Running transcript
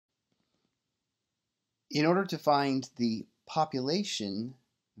In order to find the population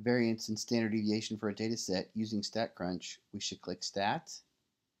variance and standard deviation for a data set using Statcrunch, we should click Stat,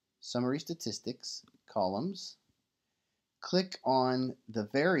 Summary Statistics, Columns, click on the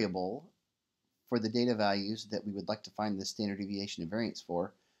variable for the data values that we would like to find the standard deviation and variance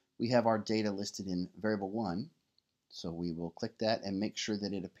for. We have our data listed in variable 1, so we will click that and make sure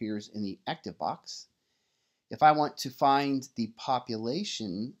that it appears in the active box. If I want to find the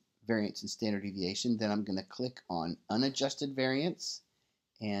population variance and standard deviation, then I'm going to click on unadjusted variance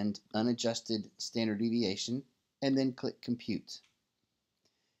and unadjusted standard deviation and then click compute.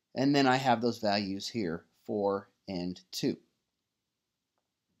 And then I have those values here, 4 and 2.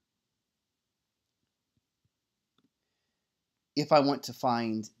 If I want to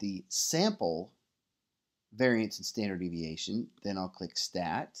find the sample variance and standard deviation, then I'll click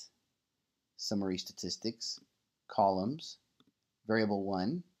Stat, Summary Statistics, Columns, Variable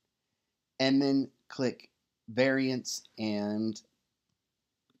 1, and then click Variance and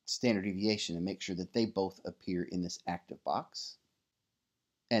Standard Deviation and make sure that they both appear in this active box.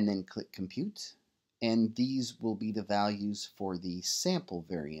 And then click Compute, and these will be the values for the sample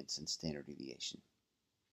variance and standard deviation.